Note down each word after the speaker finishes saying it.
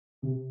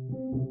Yeah,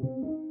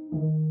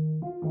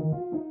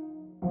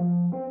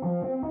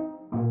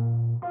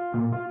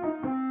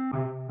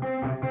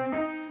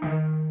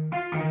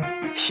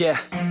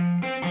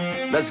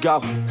 let's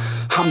go.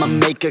 I'ma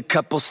make a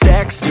couple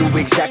stacks, do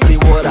exactly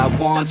what I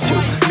want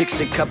to.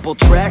 Mix a couple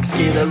tracks,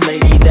 get a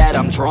lady that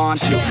I'm drawn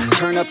to.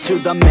 Turn up to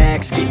the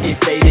max, get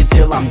it faded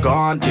till I'm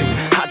gone, dude.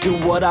 I do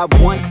what I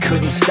want,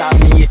 couldn't stop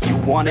me if you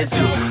wanted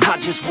to. I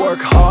just work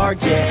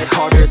hard, yeah,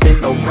 harder than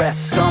the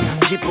rest. Some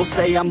people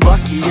say I'm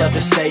lucky,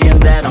 others saying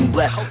that I'm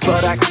blessed.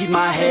 But I keep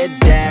my head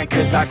down,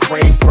 cause I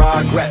crave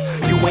progress.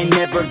 You ain't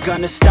never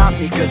gonna stop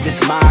me, cause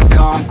it's my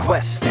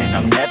conquest. And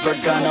I'm never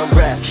gonna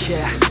rest,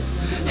 yeah.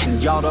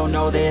 And y'all don't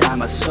know that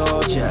I'm a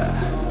soldier.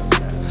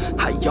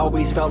 I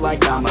always felt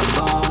like I'm a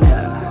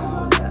loner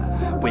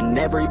when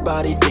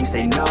everybody thinks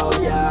they know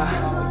ya,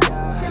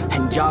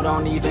 and y'all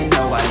don't even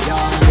know I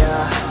own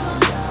ya.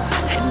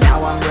 And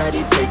now I'm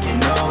ready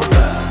taking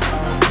over,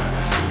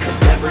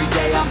 cause every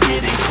day I'm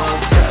getting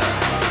closer.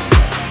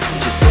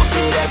 Just look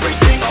at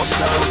everything I'll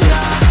show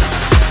ya.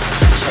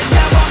 And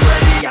now I'm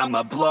ready,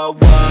 I'ma blow up.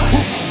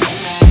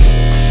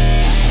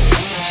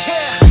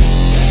 Yeah.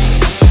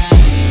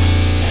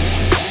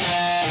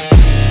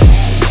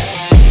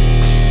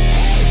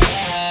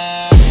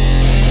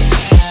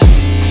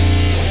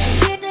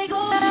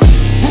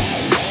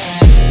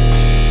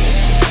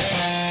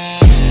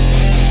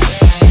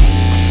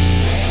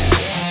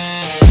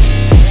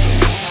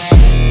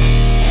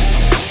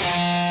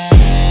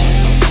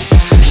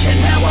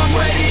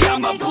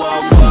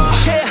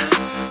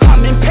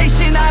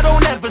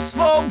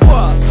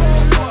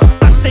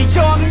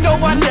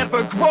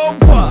 Grow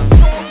up,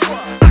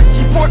 I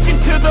keep working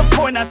to the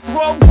point I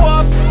throw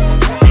up.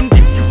 And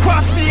if you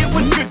cross me, it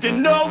was good to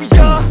know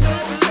ya.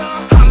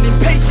 I'm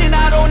impatient,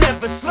 I don't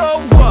ever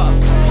slow up.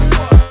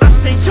 I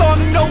stay young,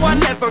 no, I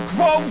never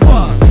grow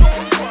up.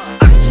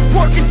 I keep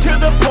working to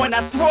the point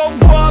I throw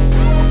up.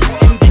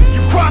 And if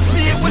you cross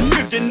me, it was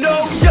good to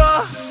know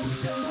ya.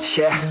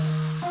 Yeah,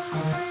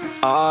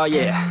 oh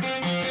yeah,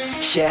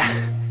 yeah.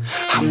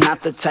 I'm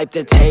not the type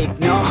to take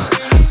no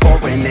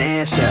for an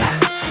answer.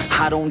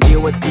 I don't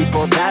deal with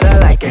people that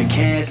are like a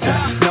cancer.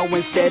 No,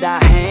 instead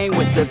I hang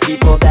with the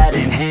people that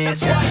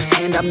enhance ya.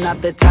 And I'm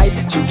not the type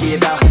to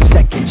give out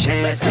second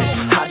chances.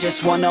 I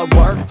just wanna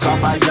work on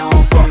my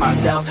own for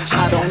myself.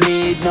 I don't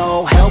need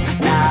no help,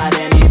 not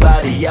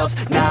anybody else.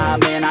 Nah,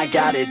 man, I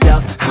got it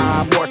dealt.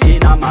 I'm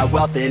working on my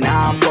wealth and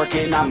I'm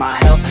working on my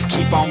health.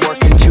 Keep on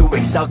working to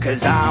excel,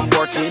 cause I'm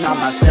working on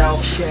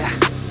myself. Yeah,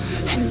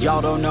 and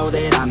y'all don't know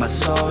that I'm a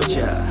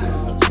soldier.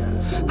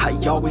 I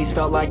always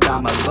felt like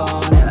I'm a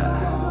loner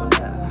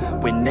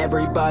when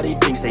everybody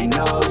thinks they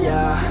know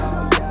ya,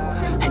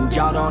 and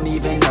y'all don't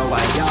even know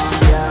I own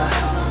ya.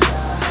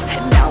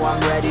 And now I'm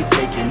ready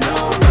taking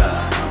over,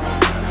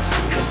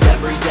 cause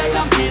every day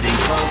I'm getting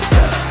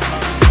closer.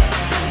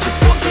 Just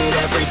look at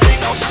everything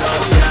I'll show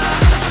ya.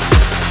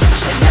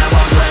 And now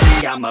I'm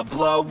ready, I'ma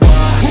blow up.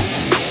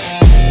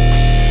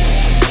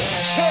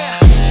 Yeah.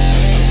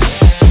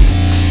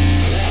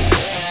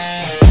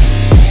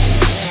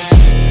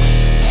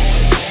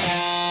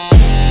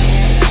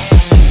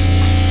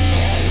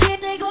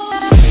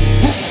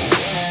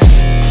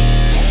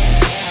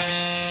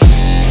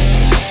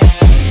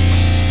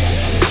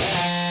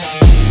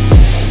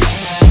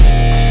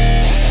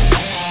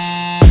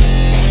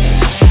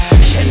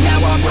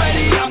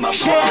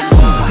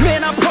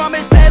 Man, I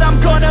promise that I'm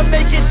gonna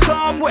make it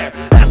somewhere.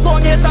 As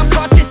long as I'm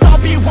conscious, I'll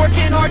be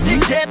working hard to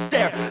get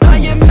there. I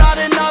am not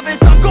a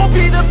novice, I'm gonna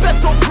be the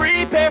best, so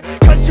prepare.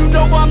 Cause you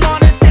know I'm on